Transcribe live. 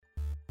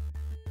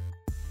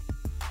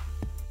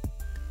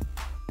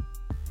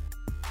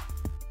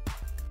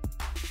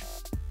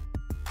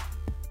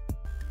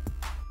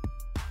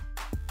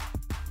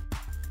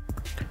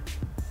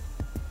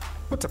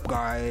What's up,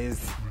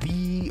 guys?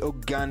 The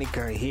Organic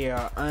guy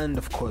here, and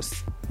of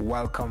course,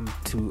 welcome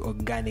to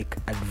Organic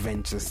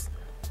Adventures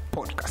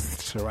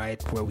podcast,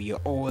 right? Where we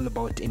are all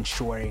about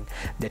ensuring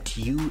that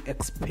you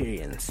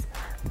experience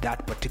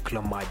that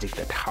particular magic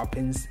that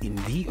happens in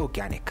the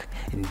organic,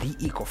 in the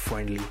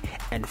eco-friendly,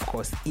 and of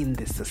course in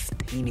the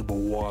sustainable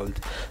world,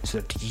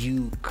 so that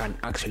you can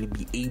actually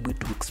be able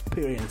to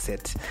experience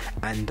it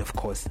and of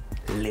course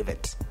live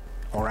it.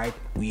 All right,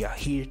 we are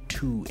here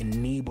to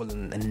enable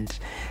and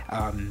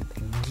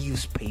give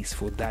space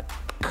for that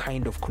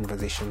kind of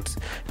conversations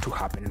to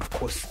happen. And of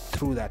course,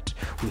 through that,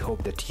 we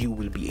hope that you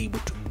will be able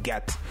to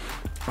get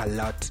a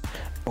lot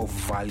of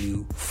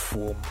value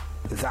from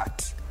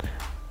that.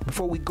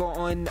 Before we go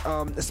on,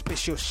 a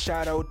special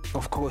shout out,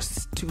 of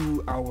course,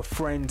 to our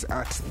friends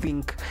at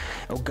Think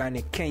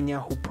Organic Kenya,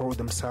 who pride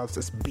themselves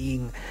as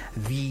being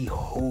the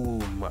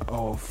home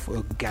of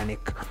organic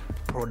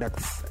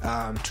products.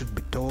 Truth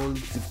be told,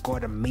 they've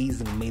got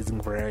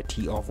amazing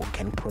variety of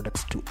organic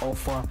products to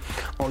offer.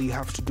 All you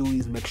have to do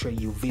is make sure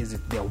you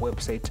visit their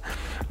website.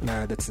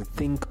 That's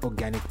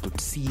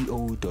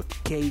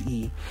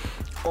thinkorganic.co.ke,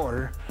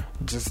 or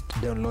just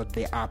download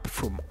the app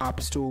from App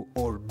Store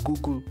or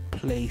Google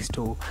Play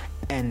Store,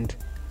 and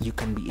you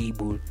can be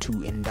able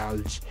to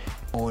indulge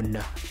on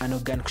an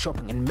organic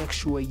shopping. And make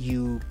sure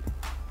you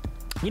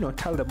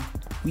tell them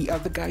we are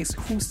the guys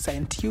who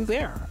sent you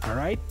there. All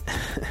right.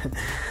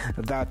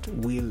 That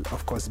will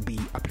of course be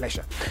a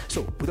pleasure.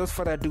 So without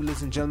further ado,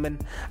 ladies and gentlemen,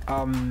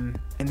 in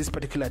this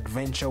particular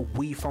adventure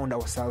we found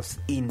ourselves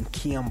in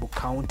Kiambu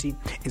County.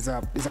 Is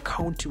a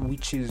county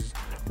which is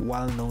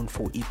well known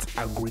for its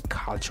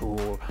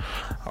agricultural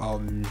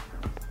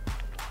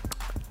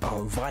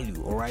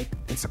value. All right,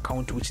 it's a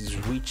county which is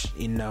rich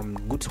in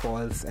good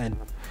soils, and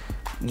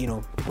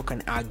people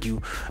can argue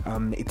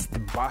it's the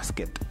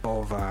basket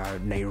of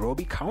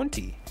Nairobi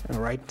County. All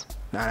right,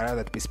 I'd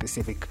rather be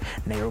specific,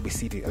 Nairobi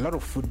City. A lot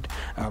of food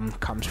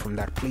comes from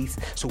that place.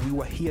 So we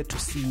were here to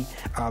see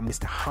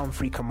Mr.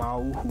 Humphrey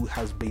Kamau, who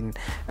has been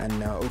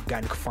an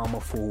organic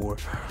farmer for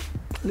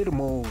a little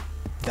more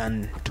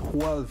than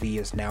 12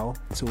 years now.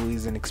 So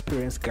he's an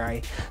experienced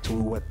guy. So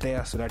we were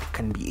there so that he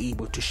can be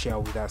able to share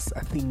with us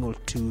a thing or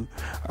two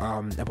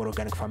about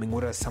organic farming.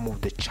 What are some of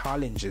the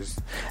challenges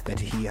that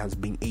he has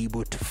been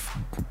able to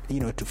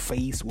to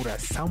face? What are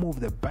some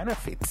of the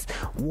benefits?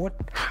 What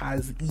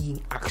has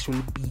he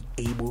actually been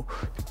able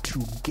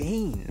to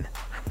gain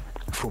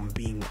from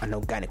being an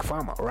organic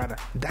farmer? Rather,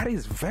 that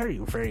is very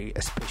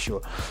a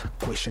special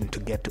question to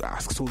get to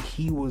ask. So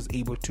he was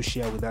able to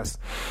share with us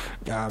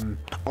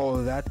all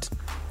that.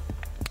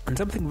 And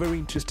something very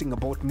interesting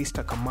about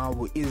Mr.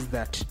 Kamau is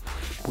that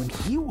when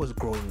he was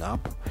growing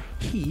up,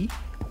 he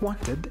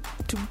wanted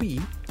to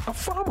be a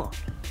farmer.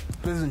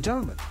 Ladies and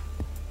gentlemen,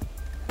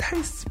 that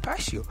is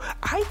special.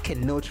 I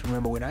cannot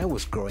remember when I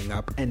was growing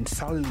up, and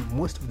sadly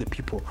most of the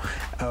people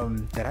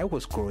that I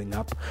was growing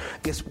up,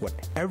 guess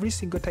what? Every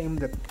single time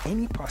that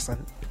any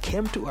person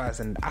came to us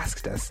and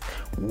asked us,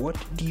 what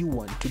do you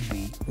want to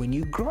be when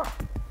you grow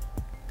up?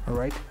 All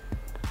right,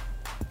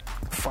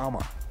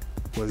 farmer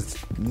was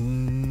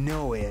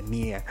nowhere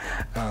near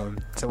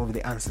some of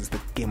the answers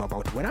that came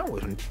about when I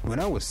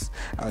was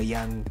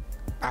young.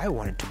 I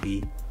wanted to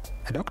be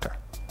a doctor.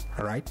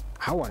 All right,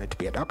 I wanted to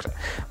be a doctor,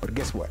 but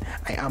guess what?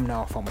 I am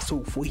now a farmer.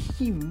 So for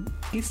him,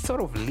 he's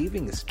sort of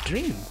living his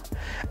dream,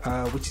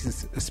 which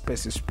is a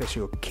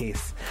special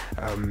case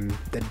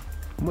that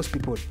most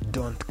people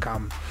don't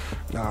come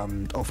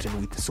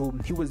often with. So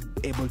he was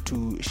able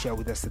to share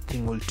with us a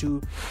thing or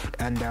two,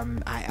 and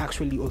I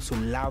actually also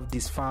love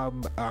this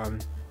farm.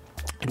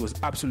 It was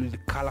absolutely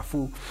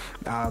colorful.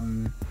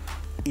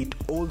 It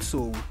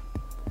also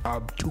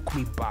took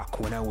me back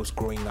when I was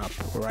growing up,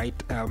 right?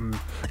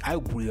 I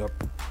grew up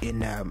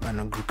in an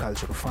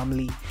agricultural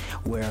family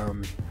where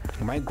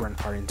my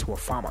grandparents were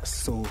farmers.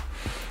 So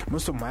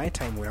most of my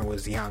time when I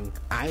was young,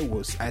 I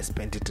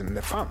spent it in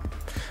the farm.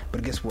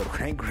 But guess what?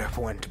 When I grew up,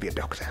 I wanted to be a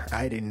doctor.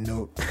 I didn't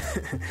know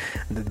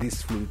that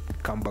this would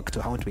come back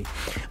to haunt me.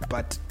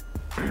 But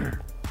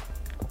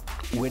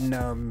when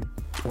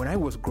I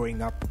was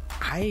growing up,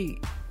 I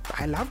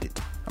loved it.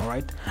 All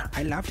right,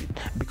 I loved it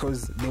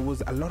because there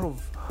was a lot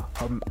of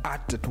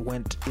art that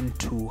went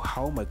into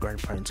how my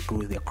grandparents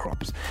grew their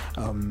crops.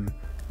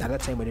 At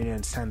that time, I didn't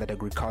understand that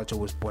agriculture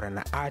was both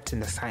an art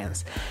and a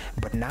science,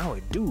 but now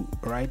I do.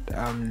 Right?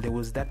 There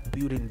was that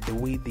beauty in the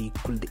way they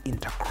could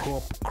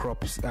intercrop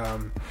crops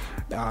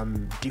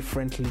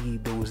differently.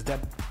 There was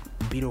that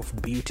bit of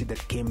beauty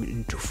that came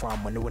into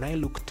farm, and when I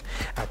looked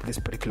at this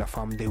particular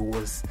farm, there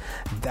was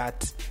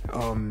that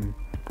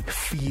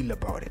feel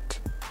about it.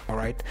 All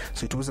right,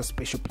 so it was a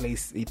special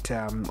place. It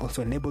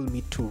also enabled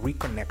me to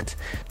reconnect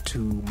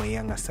to my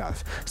younger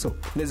self. So,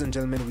 ladies and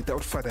gentlemen,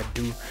 without further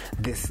ado,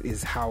 this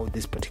is how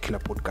this particular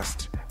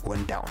podcast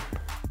went down.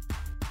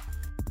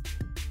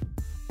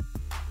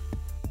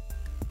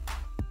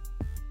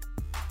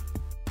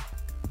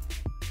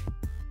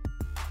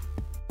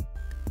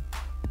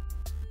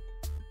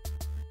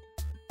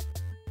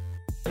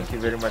 Thank you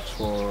very much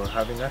for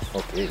having us.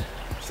 Okay.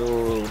 So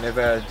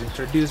never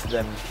introduce,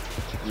 then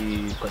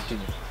we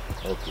continue.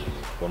 Okay,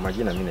 kwa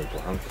majina mimi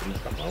naitwa Humphrey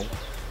Kamau.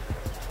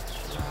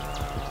 Na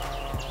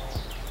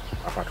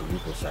hapa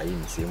tulipo sasa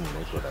ni sehemu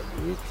inaitwa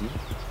Dagoeti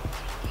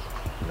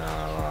na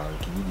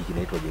kijiji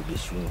kinaitwa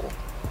Jegeshungo.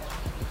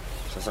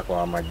 Sasa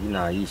kwa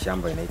majina hii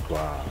shamba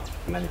inaitwa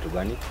Planet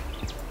Organic.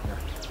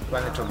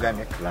 Planet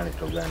Organic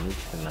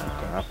na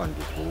hapa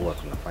ndipo huwa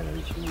tunafanya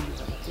hii shughuli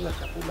za kula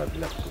chakula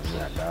bila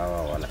kutumia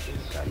dawa wala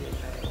kemikali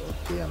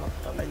yoyote ama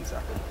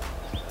fertilizer.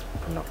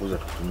 Tunakuza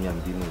tukitumia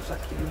mbinu za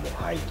kilimo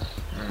hai.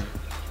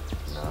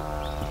 Na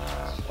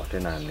kwa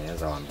tena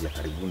naweza waambia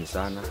karibuni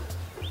sana.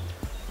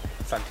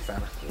 Asante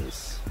sana.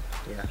 Yes.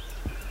 Yeah.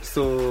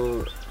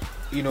 So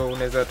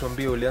unaweza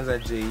tuambia ulianza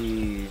je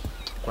hii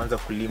kwanza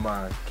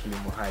kulima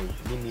kilimo hai?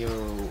 Nini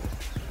hiyo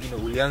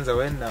ulianza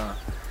wewe na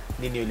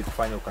nini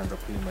ilikufanya ukaanza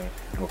kulima hiyo?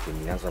 Okay,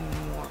 nilianza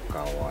mwaka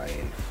wa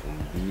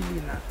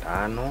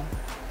 2005.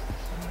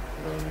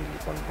 Ndio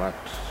niliconvert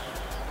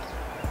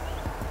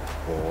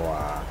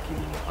kwa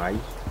kilimo hai.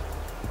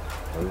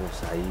 Kwa hivyo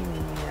sasa hii ni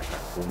miaka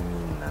 13.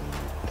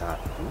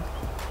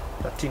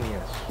 13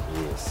 years.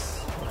 Yes.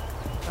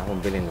 Hapo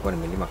mbele nilikuwa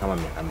nimelima kama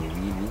miaka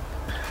 2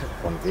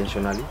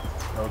 conventionally.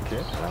 Okay.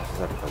 Alafu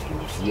sasa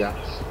tukageuzia.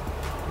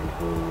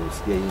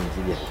 Niliposikia hii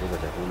injili ya kukuza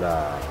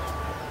chakula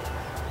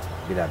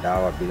bila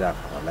dawa, bila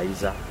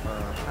fertilizer,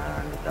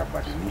 na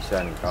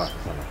nikabadilisha nikawa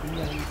sasa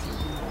natumia hizi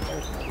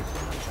ambazo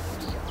tunazosema.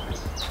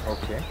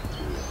 Okay.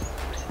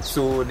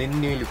 So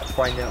nini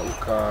ilikufanya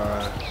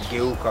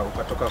ukageuka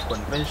ukatoka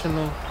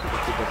conventional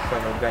ukija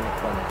kufanya organic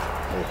farming?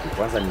 Okay,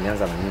 kwanza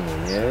nilianza mimi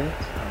mwenyewe,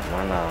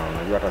 maana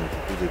unajua hata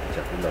nikikuza hiki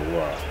chakula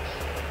huwa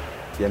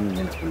pia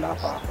mimi nakula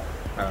hapa.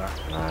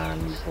 Na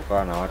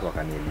nilipokaa na watu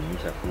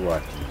wakanielimisha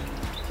kuwa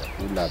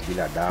chakula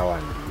bila dawa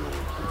ndio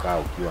kukaa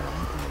ukiwa na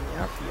mtu mwenye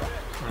afya.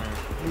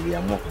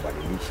 Niliamua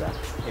kubadilisha.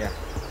 Yeah.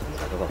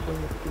 Nikatoka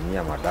kwenye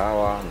kutumia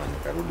madawa na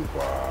nikarudi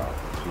kwa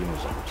mbinu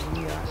za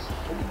kutumia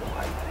kilimo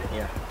hai.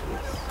 Yeah.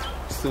 Yes.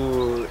 So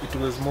it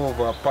was more of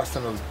a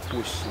personal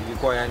push.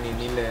 Ilikuwa yani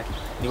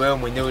ni wewe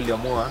mwenyewe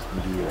uliamua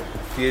ndio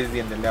siwezi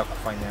endelea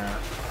kufanya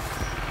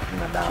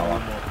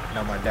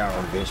na madawa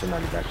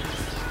conventional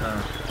practice.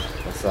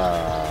 Sasa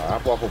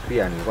hapo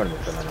pia nilikuwa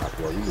nimekutana na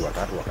watu wawili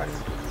watatu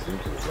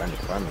wakaniintroduce organic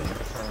farming.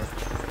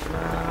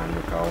 Na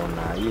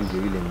nikaona hii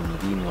ndio ile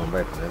mbinu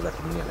ambayo tunaweza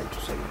tumia na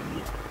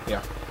itusaidie.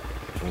 Yeah.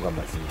 Chunga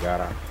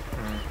mazingira.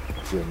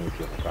 Sio ni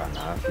pia kukaa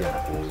na afya na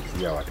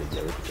kuuzia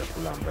wateja wetu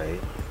chakula ambaye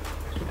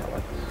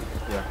kinawadhuru.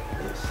 Yeah.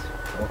 Yes.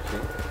 Okay.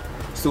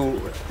 So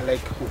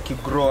like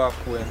ukigrow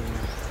up when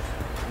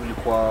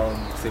ulikuwa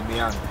msemi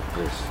young.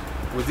 Yes.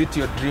 Was it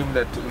your dream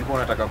that ulikuwa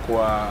unataka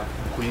kuwa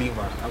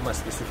mkulima ama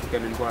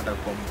specifically ulikuwa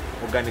unataka kuwa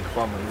organic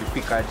farmer?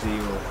 Ulifika aje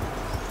hiyo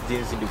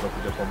jinsi ndio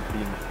kuja kwa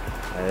mkulima?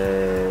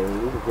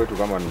 Huko kwetu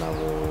kama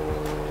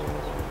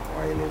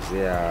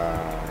ninavyowaelezea,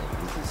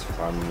 this is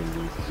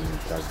family,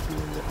 it has been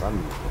in the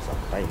family for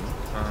some time.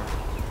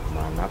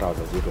 Maana hata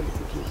wazazi wetu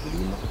walipitia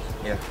ukulima.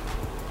 Yeah.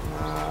 Na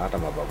hata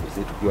mababu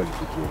zetu pia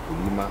walipitia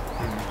ukulima.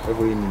 Kwa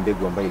hivyo hii ni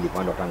mbegu ambayo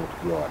ilipandwa tangu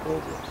tukiwa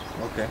wadogo.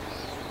 Okay.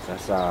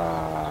 Sasa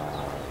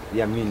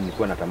pia mimi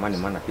nilikuwa natamani,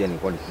 maana pia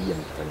nilikuwa nikija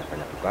nikifanya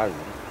tu kazi.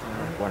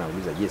 Nilikuwa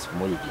nauliza je, siku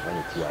moja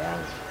ikifanye kiwa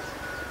yangu.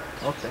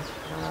 Okay.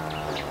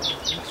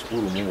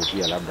 Nashukuru Mungu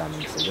pia labda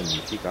amenisaidia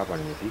nimefika hapa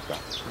nimefika.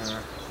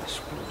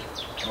 Nashukuru.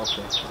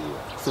 Okay.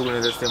 So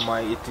unaweza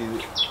sema it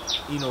is,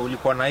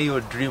 ulikuwa na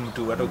hiyo dream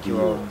tu hata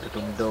ukiwa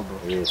mtoto mdogo.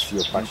 Yes,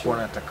 sio passion. Ulikuwa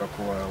unataka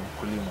kuwa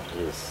mkulima.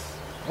 Yes.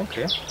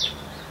 Okay.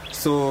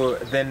 So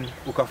then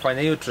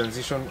ukafanya hiyo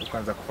transition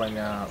ukaanza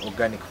kufanya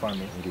organic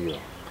farming. Ndio.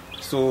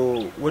 So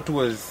what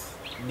was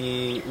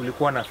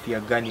ulikuwa na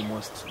fear gani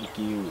most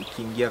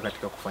ukiingia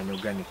katika kufanya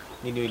organic?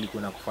 Nini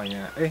ilikuwa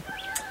inakufanya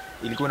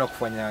ilikuwa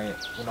inakufanya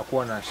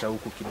unakuwa na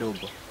shauku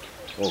kidogo?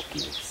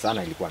 Okay,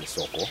 sana ilikuwa ni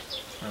soko.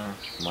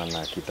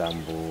 Maana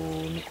kitambo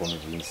ni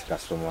convince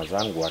customer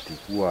zangu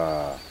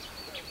atikuwa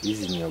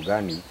hizi ni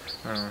organic.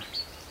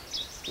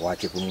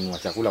 Waache kununua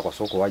chakula kwa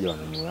soko waje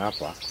wanunue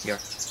hapa. Yeah.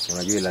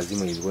 Unajua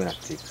lazima ilikuwa ina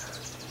take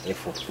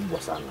effort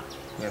kubwa sana.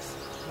 Yes.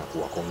 Na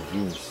kuwa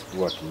convince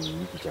kuwa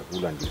hiki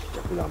chakula ndio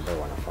chakula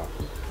ambayo wanafaa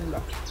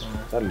kula.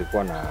 Sasa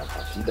nilikuwa na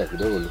shida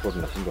kidogo, nilikuwa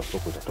tunashindwa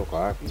soko itatoka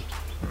wapi.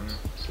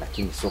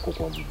 Lakini soko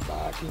kwa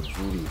bahati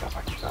nzuri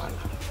ikapatikana.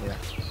 Yeah.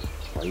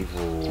 Kwa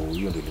hivyo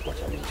hiyo ndio ilikuwa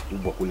challenge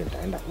kubwa kule,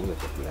 nitaenda kuuza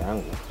chakula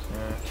yangu.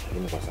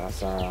 Lakini kwa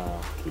sasa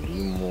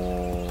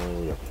kilimo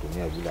ya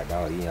kutumia bila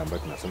dawa hii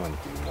ambayo tunasema ni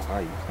kilimo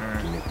hai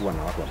kimekuwa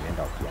na watu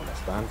wameenda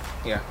wakiunderstand.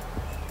 Yeah.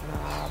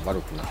 Na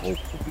bado tuna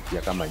hope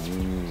kupitia kama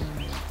nyinyi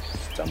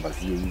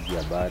tambazie hizi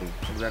habari.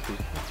 Exactly.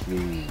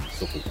 Hii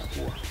soko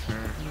itakuwa.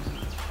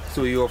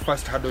 So your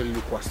first hurdle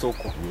ilikuwa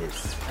soko.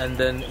 Yes. And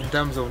then in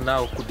terms of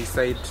now could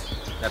decide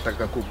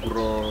nataka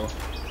grow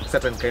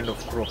certain kind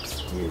of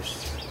crops. Yes.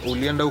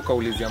 Ulienda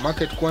ukaulizia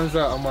market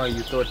kwanza ama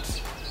you thought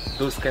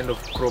those kind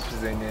of crops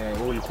zenye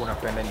ulikuwa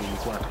unapenda ndio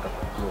ulikuwa unataka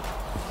grow?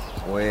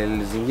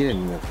 Well, zingine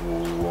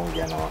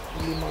nimekuongea na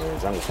wakulima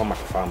wenzangu kama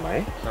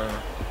farmer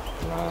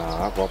na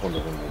hapo ndo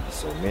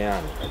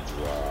nimejisomea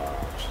nikajua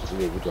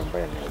zile vitu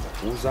ambaye naweza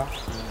kuuza.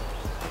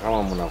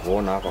 Kama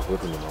mnavyoona hapa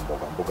kwetu ni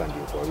mboga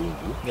ndio kwa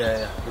wingi.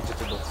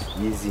 Vegetables.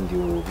 Hizi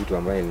ndio vitu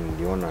ambaye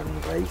niliona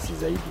ni rahisi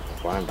zaidi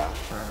kupanda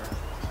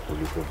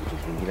kuliko vitu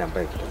vingine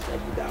ambaye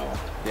vitahitaji dawa.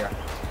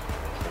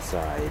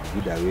 Sasa it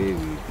did away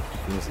with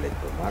things like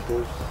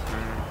tomatoes,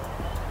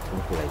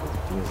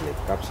 things like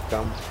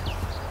capsicum,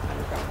 na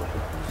nikaamua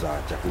kukuza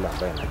chakula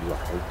ambaye najua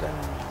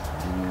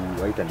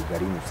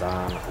haitanigharimu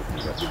sana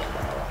kukuza bila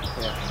dawa.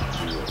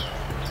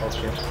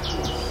 Okay.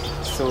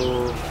 So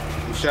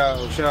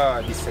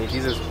usha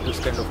decide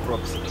those kind of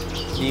crops.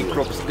 Ni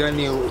crops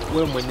gani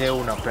wewe mwenyewe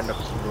unapenda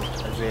kugrow?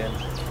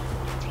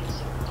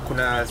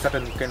 Kuna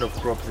certain kind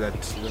of crops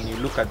that when you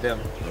look at them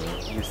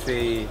you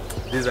say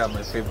these are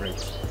my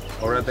favorites,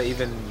 or rather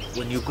even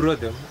when you grow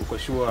them uko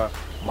sure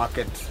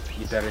market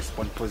ita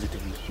respond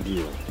positively.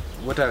 Ndio.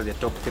 What are the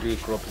top 3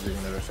 crops that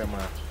unasema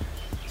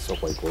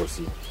soko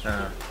ikosi?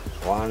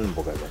 1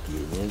 mboga za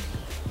kienyeji,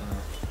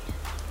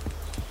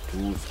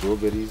 2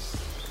 strawberries,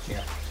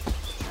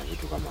 na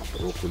vitu kama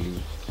broccoli,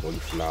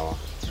 cauliflower.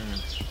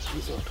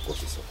 Hizo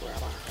tukosi soko ya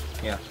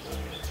haraka.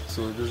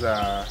 So those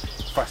are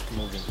fast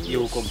moving. Yes.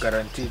 You are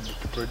guaranteed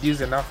to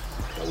produce enough.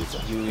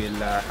 You will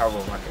have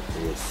a market.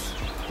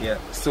 Yes.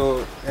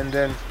 So and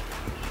then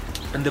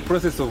in the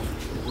process of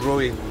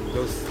growing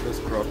those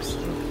crops,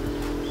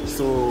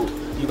 so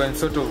you can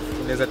sort of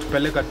unaweza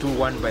tupeleka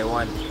tu one by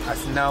one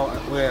as now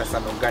we as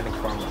an organic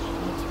farmer,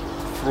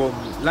 from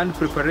land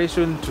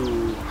preparation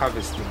to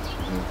harvesting.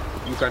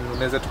 You can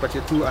unaweza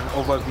tupatie tu an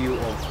overview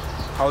of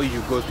how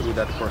you go through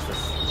that process.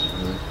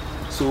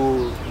 So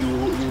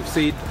you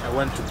said I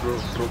want to grow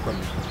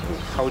broccoli.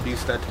 How do you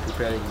start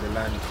preparing the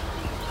land?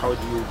 How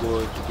do you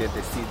go to get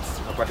the seeds?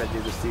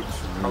 The seeds.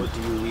 How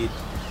do you weed?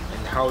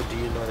 And how do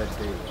you know that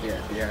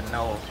they are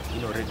now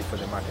ready for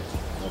the market?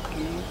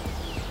 Okay.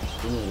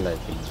 Things like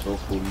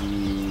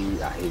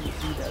broccoli are heavy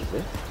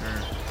feeders.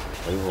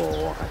 Kwa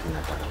hivyo wakati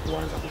nataka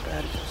kuanza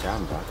kutayarisha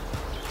shamba,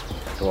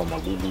 nitatoa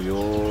magugu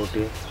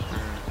yote.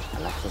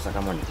 Alafu sasa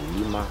kama ni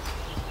kulima,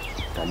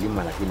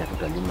 tutalima lakini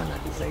hatutalima na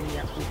design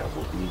ya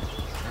kutaboti.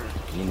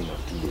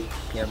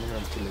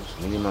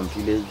 Minimum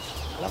tillage.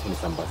 Alafu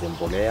nisambaze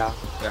mbolea.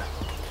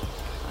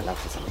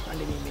 Alafu sasa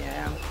nipande mimea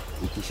yangu.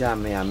 Ikisha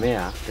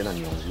mea tena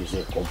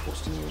niongeze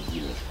compost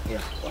nyingine.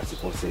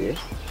 Wasikose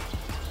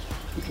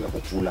kitu ya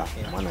kukula,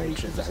 maana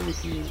ikiza heavy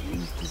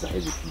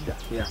feeder.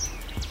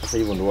 Sasa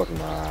hivyo ndio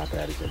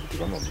tunatayarisha vitu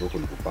kama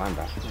broccoli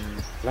kupanda.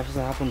 Alafu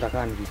sasa hapo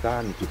ndakaa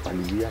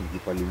nikipalilia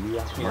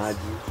maji.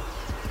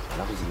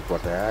 Alafu zilikuwa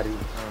tayari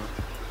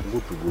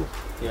good to go.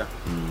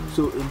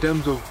 So in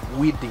terms of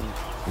weeding,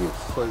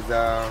 because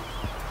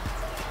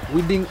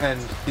weeding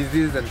and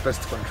disease and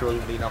pest control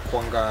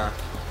inakuanga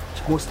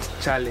most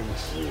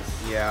challenge.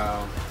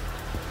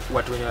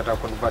 Watu wenye wataka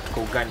convert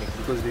kwa organic,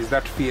 because there's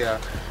that fear,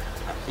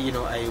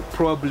 I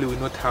probably will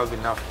not have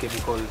enough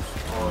chemicals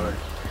or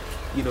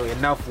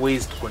enough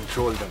ways to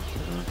control them.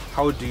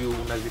 How do you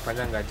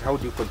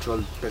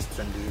control pests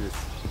and diseases?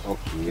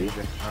 Okay.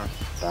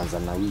 Kwanza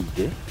na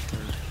weed.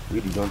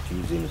 We don't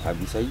use any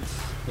herbicides.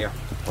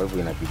 Kwa hivyo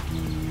inabidi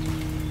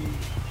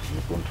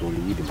ni control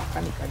weed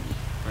mechanically.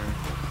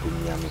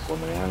 Kutumia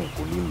mikono yangu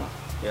kulima.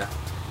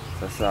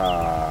 Sasa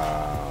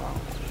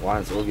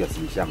once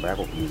obviously shamba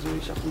yako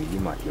kulizoesha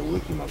kuilima ya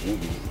uweki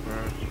magugu,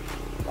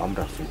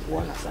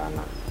 hamtasumbuana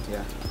sana.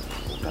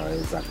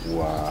 Utaweza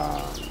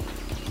kuwa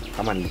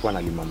kama nilikuwa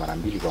nalima mara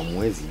 2 kwa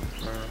mwezi,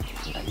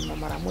 nitalima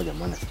mara 1,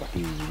 maana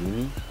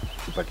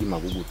sipatii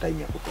magugu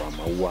time ya kutoa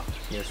maua.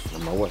 Na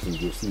maua si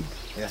ndio seed.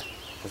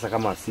 Sasa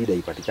kama seed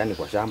haipatikani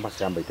kwa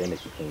shamba itaenda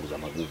kupunguza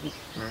magugu.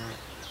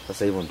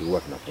 Sasa hivyo ndio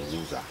huwa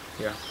tunapunguza.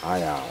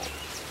 Haya,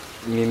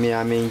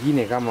 mimea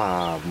mengine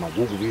kama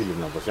magugu vile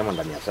tunavyosema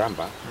ndani ya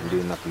shamba ndio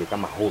inapeleka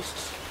kama host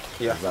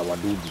za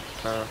wadudu.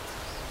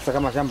 Sasa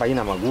kama shamba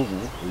haina magugu,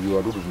 ndio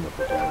wadudu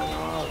tunapotea na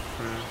wao.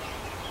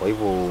 Kwa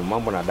hivyo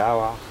mambo na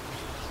dawa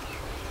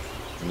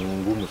ni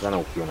ngumu sana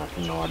ukiona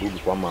kuna wadudu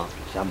kama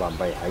shamba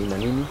ambaye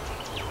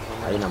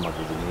haina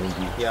magugu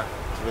mengi.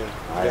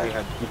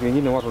 Kitu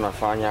kingine watu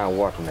tunafanya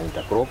huwa tuna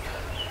intercrop.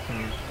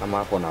 Kama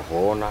hapo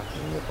unavyoona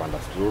nimepanda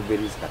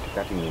strawberries,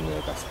 katikati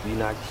nimeweka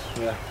spinach.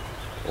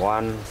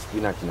 One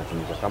spinach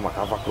inatumika kama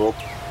cover crop.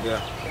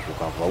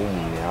 Tukava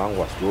mmea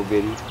wangu wa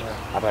strawberry.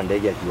 Hata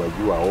ndege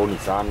akiwajua haoni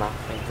sana,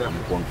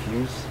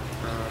 confuse.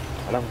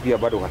 Alafu pia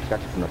bado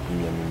katikati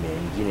tunatumia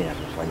mimea mingine ya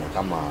kufanya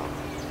kama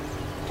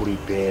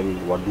kuripel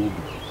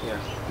wadudu.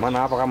 Maana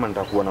hapa kama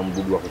nitakuwa na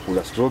mdudu wa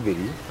kukula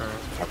strawberry,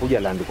 akuja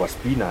land kwa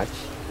spinach.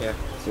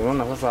 Si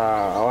unaona sasa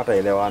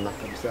hawataelewana.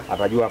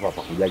 Atajua hapa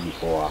pakujaji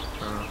poa.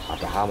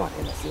 Atahama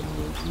tena sehemu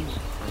nyingine.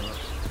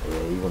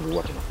 Hivyo ndio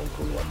watu na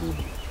control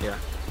wadudu.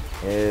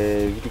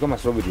 Vitu kama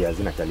strawberry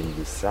hazina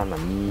challenge sana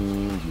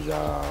mingi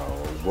za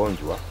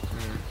ugonjwa.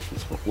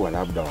 Isipokuwa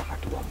labda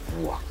wakati wa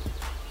mvua.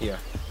 Yes.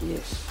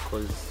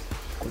 Because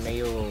kuna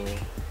hiyo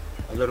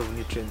a lot of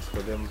nutrients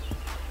for them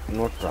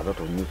not a lot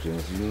of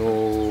nutrients. You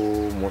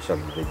know, most of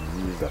the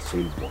diseases are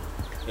soil borne.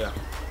 Yeah.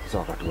 So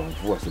wakati wa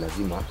mvua si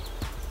lazima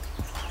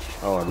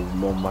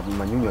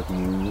manyunyu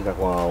yakinyunyika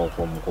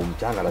kwa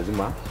mchanga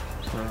lazima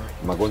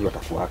magonjwa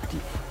yatakuwa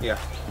active. Yeah.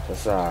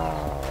 Sasa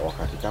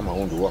wakati kama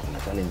huu ndio huwa kuna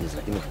challenges,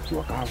 lakini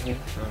tukiwa kavu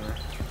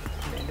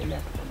tunaendelea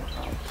tu kama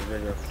kavu.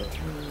 Very okay.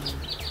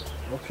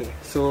 Okay.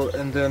 So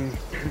and then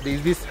there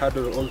is this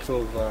hurdle also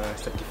of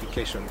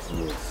certifications.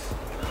 Yes.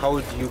 How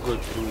do you go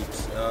through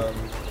it?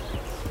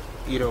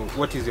 You know,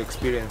 what is your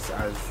experience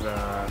as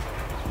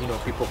you know,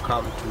 people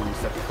come to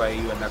certify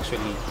you and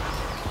actually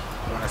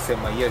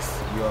wanasema yes,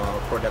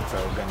 your products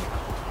are organic?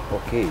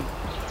 Okay.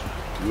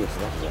 Yes,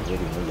 that is a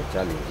very major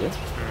challenge.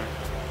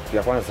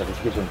 Ya kwanza,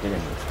 certification in Kenya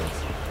is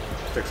expensive.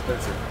 It's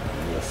expensive.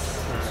 Yes,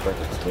 it's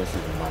quite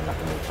expensive. Maana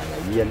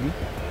tunafanya yearly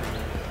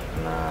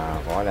na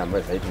kwa wale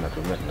ambao sasa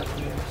tunatumia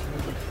shilingi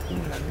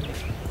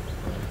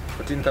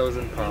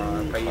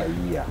 14,000 per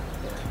year.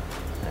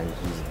 And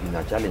it's been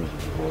a challenge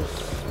because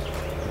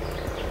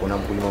kuna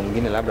mkulima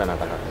mwingine labda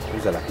anataka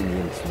kukuza lakini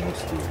yeye ni small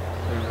scale.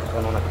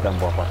 Sasa naona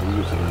kitambo apate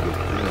hiyo shilingi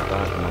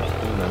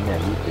 10,000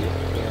 alipe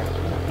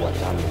inakuwa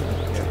challenge.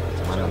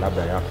 Maana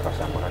labda yako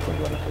kashamba kake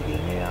ndio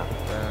anategemea.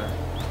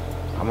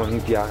 Ama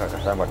mimi haka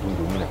kashamba tu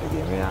ndio mimi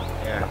nategemea.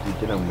 Na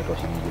tena mmetoa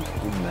shilingi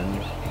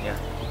 14,000.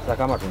 Sasa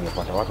kama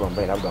tungepata watu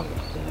ambao labda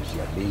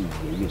wangepunguzia bei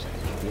ya hiyo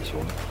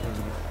certification,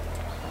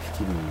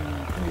 nafikiri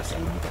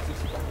tungesaidika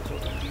sisi pande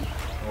zote.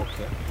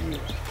 Okay.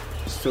 Yeah.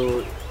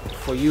 So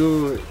for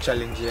you,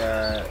 challenge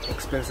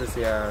expenses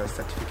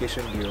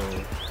certification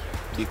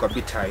you a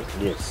bit high.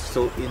 Yes.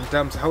 So in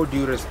terms, how do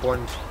you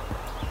respond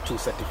to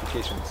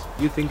certifications?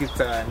 Do you think it's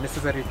a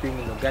necessary thing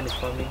in organic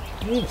farming?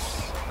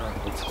 Yes.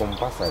 It's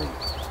compulsory.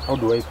 How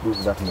do I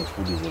prove that my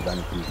food is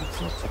organic if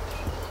it's not?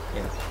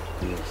 Yeah.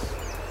 Yes.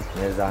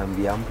 Naweza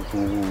ambia mtu tu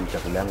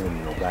chakula yangu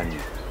ni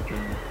organic.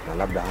 Na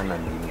labda hana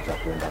mbinu za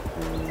kwenda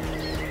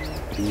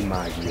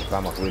kupima ile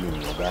kama kweli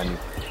ni organic.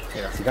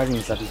 Yeah. Sikazi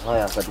ni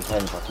certifier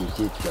mpaka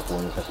cheti ya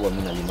kuonyesha kuwa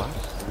mimi nalima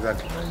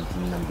Exactly.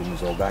 na mbinu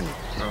za organic.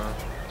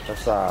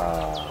 Sasa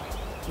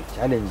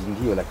challenge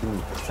ndio,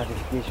 lakini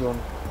certification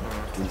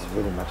is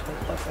very much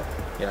compulsory.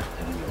 Yeah.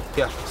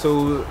 Yeah.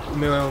 So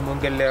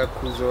umeongelea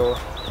kuzo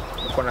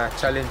kuna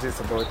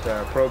challenges about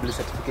probably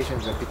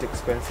certifications are a bit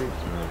expensive.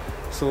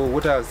 So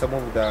what are some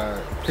of the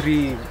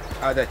 3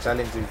 other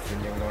challenges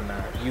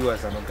you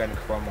as an organic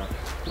farmer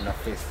una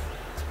face?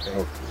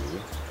 Okay.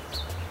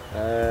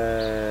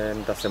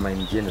 Nitasema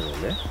in general,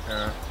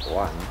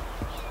 one,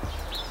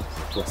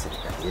 kwa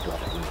serikali yetu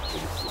hapa kuna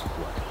policy ya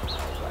kuwa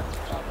organic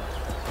farmer.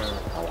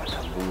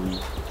 Hawatambui.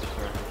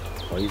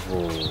 Kwa hivyo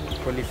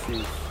policy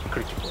is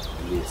critical.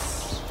 Yes.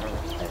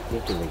 I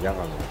think the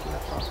government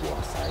inafaa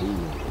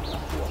kuwasaidia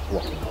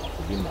kuwa kuna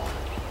wakulima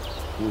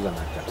kuuza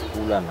na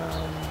chakula na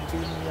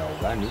mbinu ya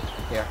organic.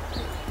 Yeah.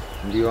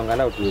 Ndio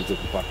angalau tuweze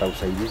kupata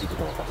usaidizi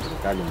kutoka kwa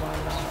serikali,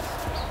 maana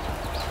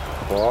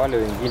kwa wale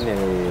wengine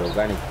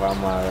organic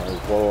farmer,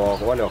 kwa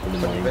wale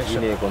wakulima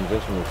wengine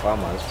conventional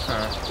farmers,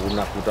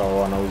 unakuta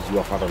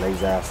wanauziwa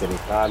fertilizer ya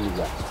serikali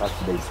ya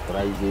subsidized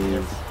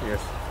prices. Yes.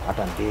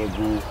 Hata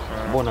mbegu.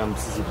 Mbona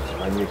msisi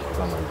tusifanyie kitu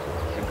kama hicho?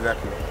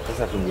 Exactly.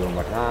 Sasa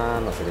tungeomba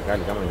tena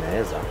serikali kama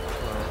inaweza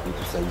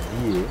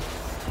itusaidie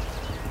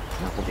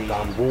na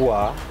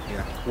kutambua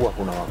kuwa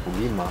kuna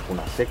wakulima,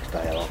 kuna sekta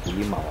ya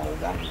wakulima wa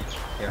organic.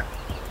 Yeah.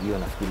 Hiyo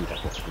nafikiri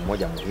itakuwa kitu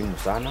moja muhimu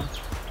sana.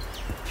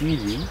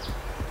 Pili,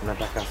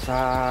 tunataka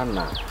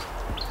sana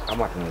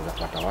kama tunaweza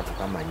pata watu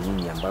kama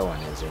nyinyi ambao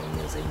wanaweza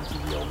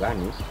injili ya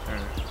organic,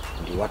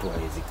 ndio watu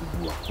waweze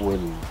kujua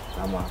kweli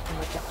kama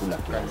kuna chakula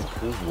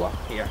kinakuzwa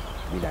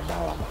bila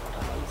dawa ama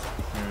fertilizer.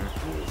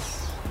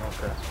 Yes.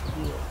 Okay.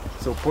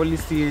 Yeah. So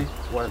policy,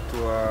 want to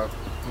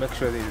make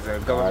sure there is a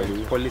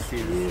government policy.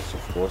 Yes,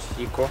 of course.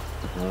 Eco.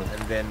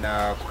 And then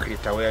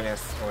create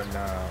awareness on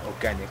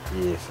organic.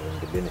 Yes,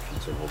 and the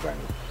benefits of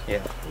organic.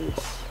 Yeah.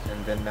 Yes.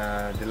 And then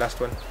the last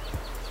one?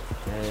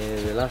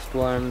 The last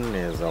one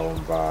is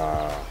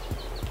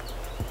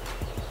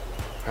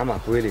kama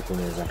kweli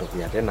kunaweza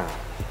tokea tena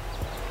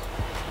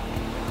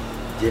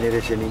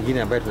generation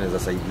nyingine ambayo tunaweza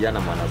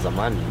saidiana, maana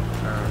zamani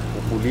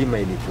ukulima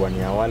ilikuwa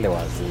ni wale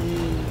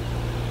wazee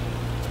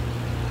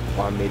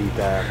wa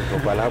Amerika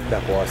kutoka labda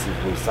kwa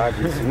civil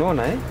service,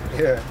 unaona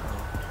Yeah.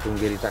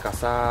 Tungelitaka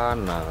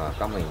sana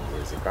kama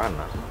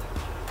ingewezekana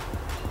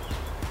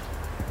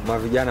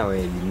mavijana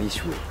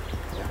waelimishwe.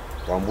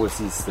 Waambie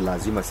si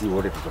lazima si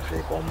wote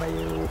tutosheke kwa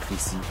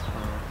ofisi.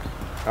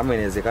 Kama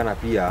inawezekana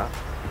pia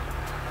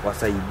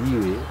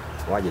wasaidiwe,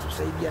 waje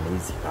tusaidiane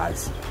hizi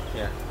kazi.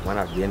 Yeah.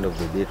 Maana at the end of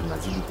the day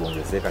tunazidi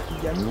kuongezeka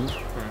kijamii.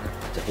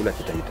 Chakula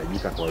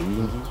kitahitajika kwa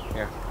wingi.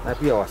 Yeah. Na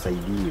pia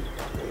wasaidiwe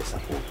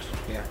support.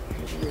 Yeah.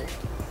 Yeah.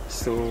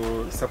 So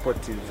support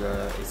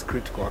is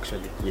critical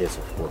actually. Yes,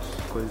 of course.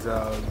 Because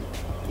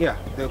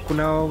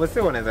kuna wase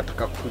wanaweza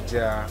taka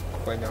kuja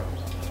kufanya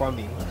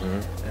farming,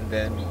 and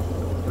then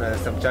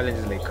some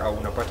challenges like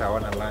unapata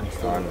hawana land,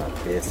 so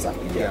pesa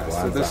pia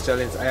so those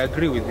challenges, I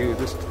agree with you,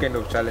 those kind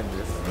of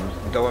challenges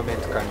government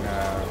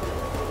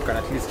can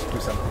at least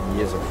do something.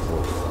 Yes, of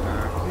course.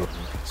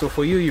 So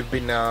for you, you've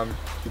been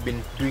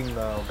doing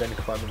organic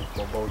farming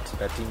for about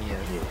 13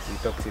 years. Yes. You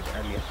talked it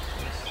earlier.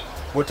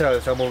 Yes. What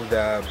are some of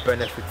the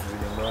benefits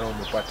umeona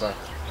umepata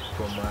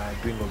from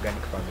doing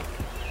organic farming?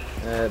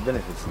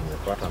 Benefits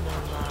nimepata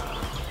maana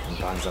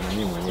nitaanza na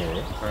mimi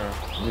mwenyewe.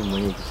 Mimi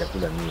mwenyewe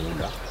kichakula mimi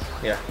ula.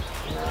 Yeah.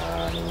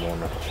 Na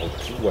nimeona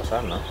tofauti kubwa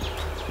sana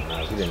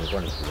na vile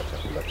nilikuwa nikula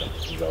chakula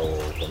za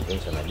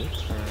conventionally.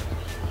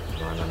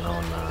 Maana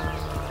naona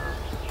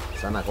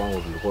sana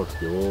kwangu tulikuwa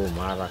tukio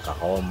mara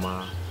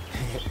kahoma,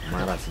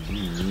 mara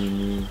sijui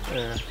nini,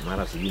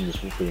 mara sijui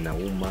mifupa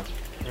inauma.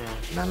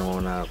 Na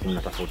naona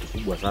kuna tofauti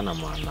kubwa sana,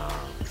 maana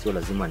sio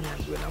lazima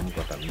niambiwe na mtu,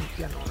 hata mimi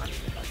pia naona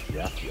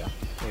nimepata afya.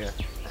 Yeah.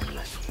 Na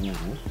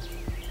nashukuru.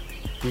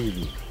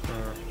 Pili,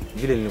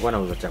 vile nilikuwa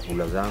nauza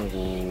chakula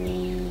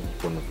zangu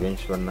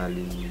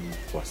conventionally,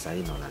 kwa sasa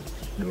naona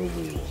kidogo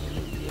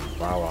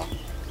nimeempower.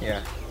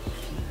 Yeah.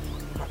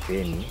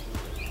 Mapeni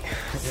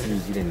si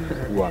vile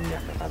nilikuwa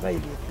miaka kadhaa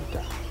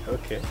iliyopita.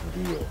 Okay.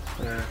 Ndio.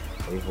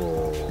 Kwa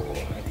hivyo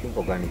I think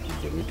organic is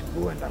the way to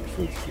go, and I'm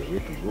sure it's the way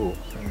to go.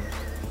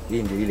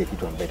 Hii ndio ile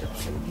kitu ambayo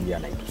itatusaidia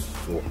na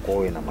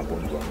ituokoe na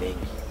magonjwa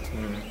mengi.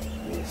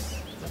 Yes.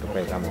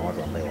 Natupai kama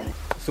watu ambao.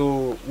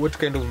 So what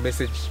kind of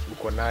message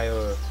uko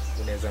nayo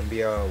unaweza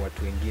ambia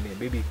watu wengine?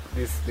 Maybe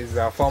this is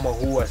a farmer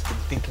who has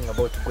been thinking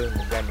about going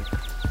organic.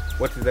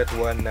 What is that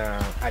one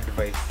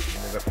advice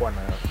unaweza kuwa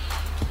nayo?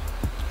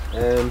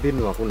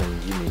 Mbinu hakuna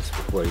nyingine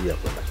isipokuwa hii ya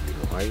kwenda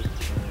kilimo hai.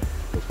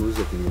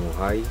 Tukuze kilimo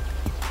hai.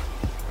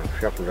 Na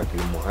kushakuza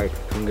kilimo hai,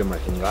 tutunge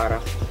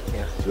mazingara.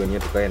 Yeah. Wenyewe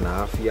tukae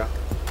na afya.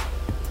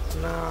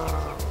 Na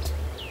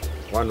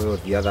one way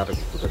or the other, hata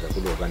kikuta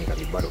chakula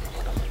organic bado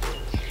utapata matunda.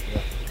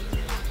 Yeah.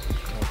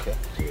 Okay.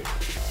 Yeah.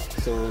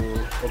 So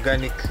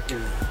organic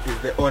is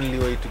the only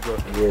way to go.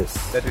 Yes.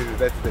 That's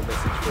the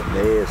message for me.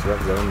 Yes,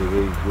 that's the only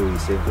way to go. We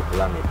save the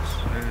planet.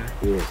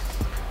 Yes.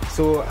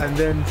 So, and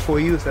then for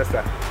you,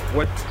 Sasa,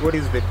 what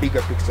is the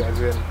bigger picture?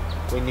 As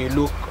when you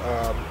look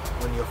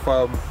on your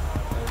farm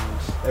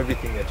and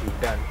everything that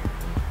you've done,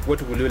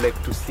 what would you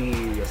like to see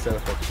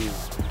yourself achieve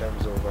in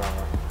terms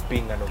of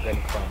being an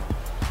organic farmer?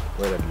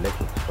 Well, I'd like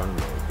to expand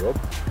my job.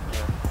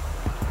 Yeah.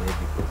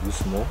 Maybe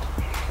produce more.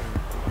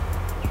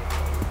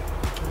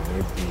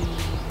 Maybe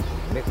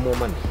make more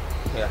money.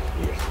 Yeah.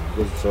 Yes,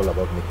 because it's all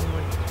about making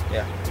money.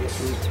 Yeah.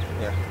 Yes.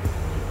 Yeah.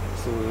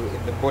 So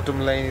in the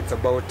bottom line, it's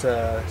about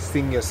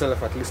seeing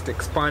yourself at least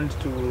expand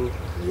to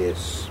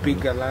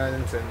bigger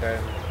lands, and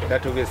then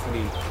that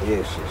obviously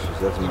that's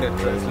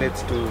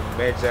translates to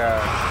major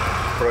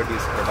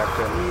produce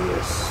production.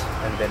 Yes.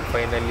 And then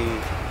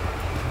finally,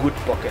 good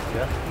pocket.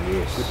 Yeah.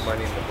 Yes. Good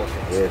money in the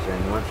pocket. Yes,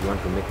 and once you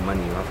want to make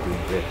money, you have to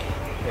invest.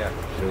 Yeah.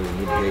 So you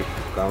need guys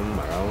to come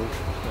around,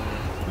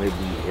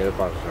 maybe help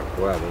us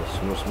acquire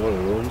those small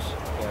loans.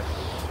 Yeah.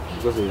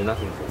 Because there's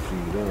nothing for free.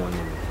 You don't want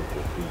anything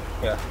for free.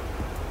 Yeah.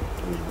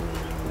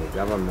 The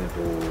government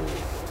or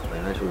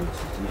financial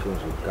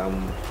institutions will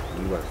come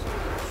give us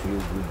a few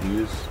good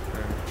deals.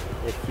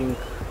 I think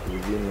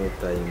within no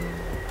time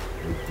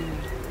we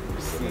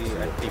will see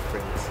a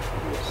difference.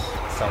 Yes.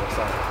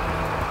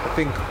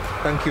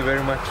 Thank you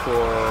very much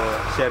for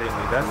sharing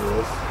with us.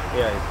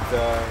 Yes.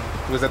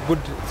 Yeah, it was a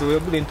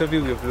good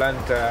interview. We've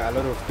learned a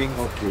lot of things.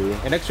 Okay.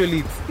 And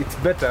actually, it's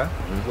better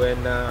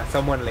when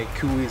someone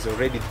like you is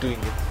already doing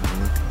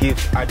it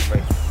gives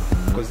advice,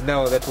 because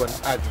now that one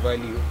adds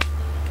value.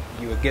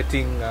 You are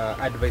getting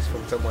advice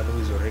from someone who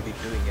is already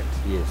doing it.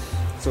 Yes.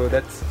 So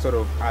that sort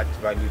of adds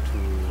value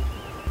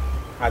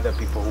to other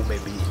people who may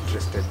be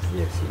interested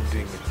in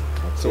doing it.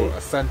 Okay. So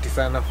asante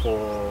sana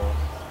for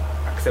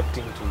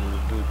accepting to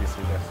do this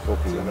with us.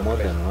 Okay, you're more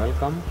than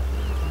welcome.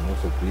 And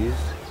also please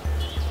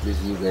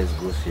you guys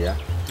go share.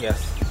 Yes.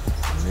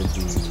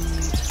 Maybe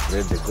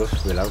spread the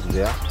gospel out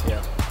there.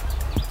 Yeah.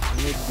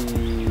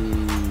 Maybe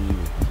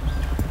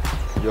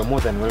you're more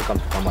than welcome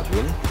to come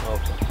again.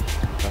 Okay.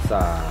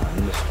 Sasa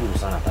nimeshukuru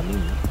sana kwa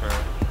mimi. Na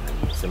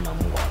nimesema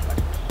Mungu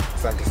awabariki.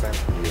 Asante sana.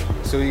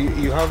 So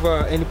you have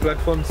any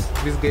platforms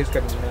these guys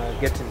can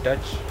get in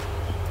touch?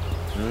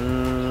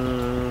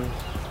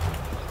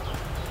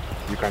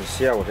 You can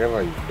share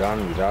whatever you've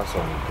done with us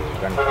on the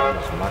organic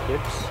farmers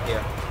markets.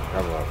 Yeah. We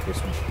have our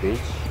Facebook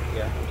page.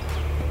 Yeah.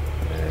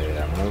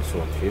 I'm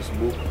also on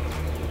Facebook.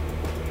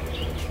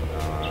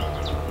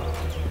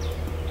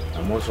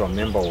 I'm also a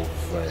member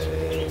of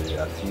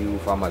a few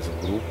farmers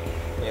group.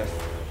 Yes.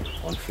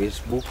 On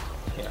Facebook.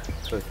 Yeah.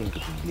 So I think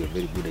it would be a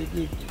very good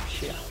idea if you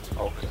share.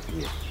 Okay.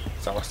 Yes.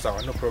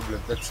 Sawa, no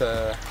problem. That's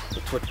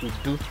what we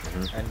do,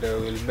 and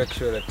we'll make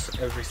sure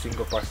that every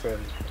single person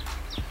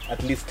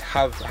at least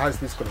has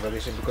this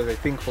conversation, because I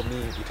think for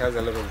me it has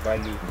a lot of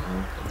value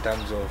in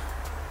terms of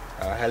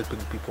helping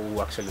people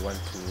who actually want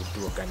to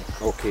do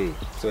organic. Okay.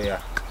 So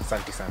yeah,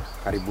 asante sana.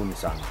 Karibuni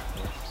sana.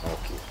 Yeah.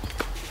 Okay.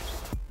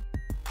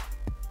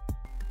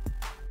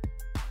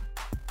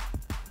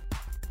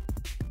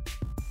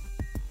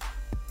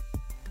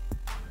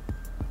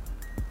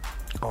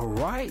 All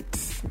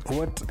right.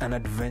 what an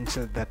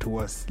adventure that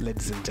was,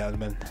 ladies and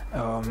gentlemen.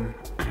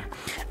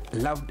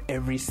 Loved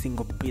every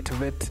single bit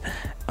of it.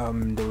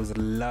 There was a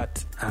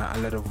lot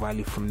of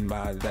value from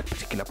that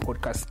particular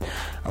podcast.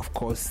 Of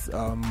course,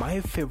 my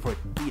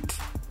favorite bit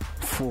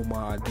from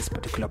this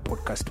particular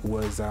podcast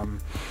was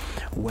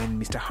when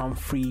Mr.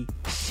 Humphrey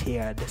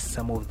shared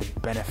some of the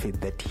benefit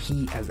that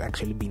he has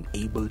actually been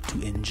able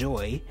to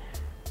enjoy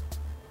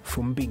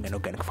from being an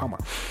organic farmer.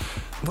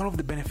 One of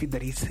the benefits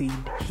that he said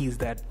is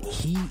that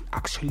he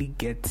actually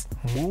gets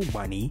more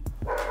money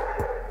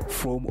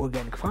from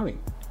organic farming.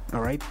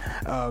 All right.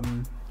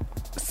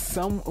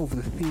 Some of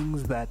the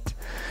things that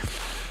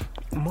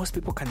most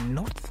people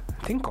cannot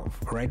think of,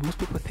 right? Most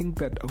people think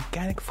that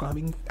organic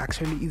farming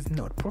actually is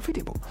not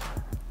profitable.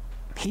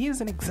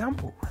 Here's an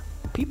example.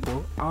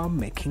 People are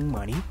making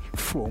money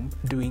from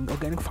doing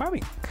organic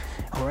farming.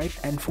 All right.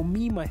 And for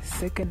me, my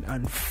second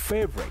and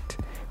favorite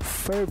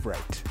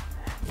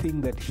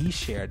thing that he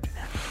shared,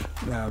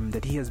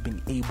 that he has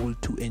been able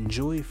to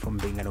enjoy from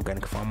being an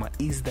organic farmer,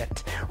 is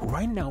that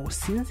right now,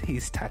 since he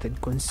started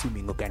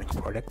consuming organic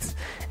products,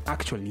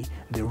 actually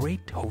the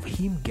rate of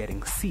him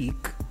getting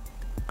sick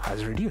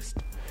has reduced.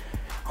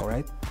 All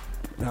right.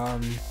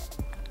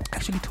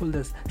 Actually told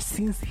us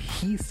since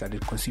he started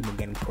consuming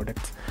organic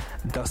products,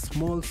 the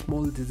small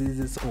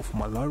diseases of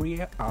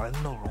malaria are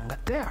no longer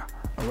there.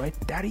 All right,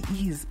 that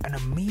is an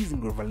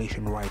amazing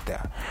revelation right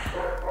there.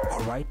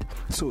 All right,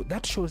 so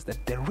that shows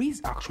that there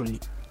is actually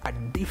a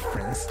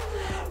difference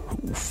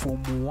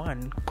from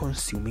one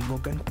consuming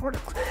organic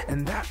products,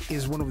 and that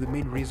is one of the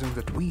main reasons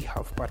that we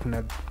have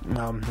partnered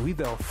with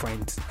our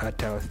friends at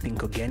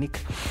Think Organic,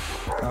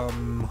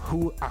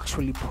 who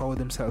actually proud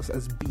themselves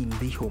as being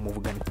the home of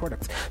organic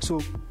products.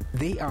 So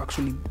they are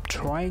actually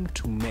trying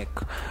to make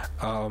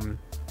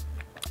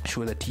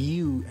sure that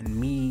you and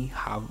me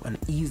have an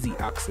easy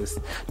access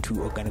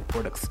to organic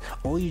products.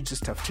 All you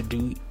just have to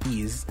do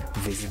is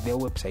visit their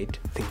website,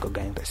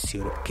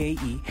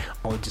 thinkorganic.co.ke,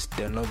 or just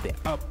download the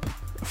app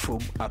from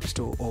App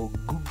Store or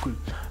Google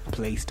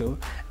Play Store,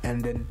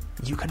 and then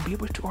you can be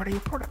able to order your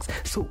products.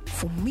 So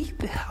for me,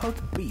 the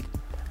health bit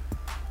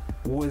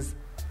was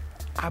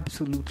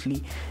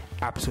absolutely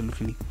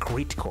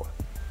critical.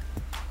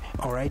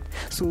 All right,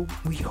 so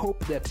we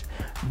hope that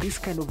this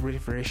kind of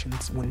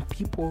revelations, when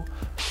people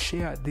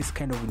share this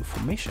kind of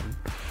information,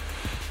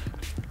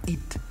 it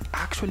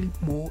actually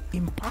more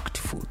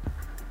impactful.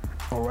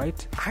 All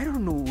right, I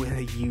don't know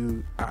whether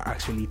you are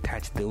actually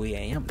touched the way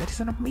I am. That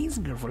is an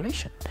amazing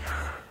revelation.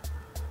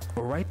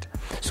 All right,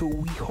 so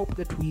we hope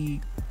that we,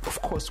 of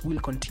course, will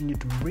continue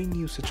to bring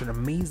you such an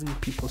amazing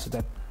people, so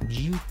that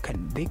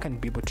they can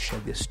be able to share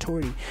their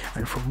story,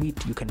 and from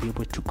it you can be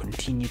able to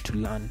continue to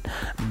learn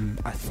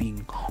a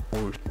thing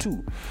or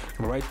two.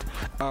 All right,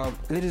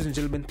 ladies and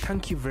gentlemen,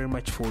 thank you very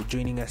much for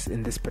joining us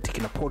in this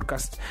particular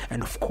podcast,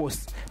 and of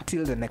course,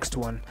 till the next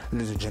one,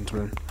 ladies and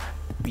gentlemen,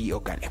 be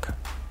organic.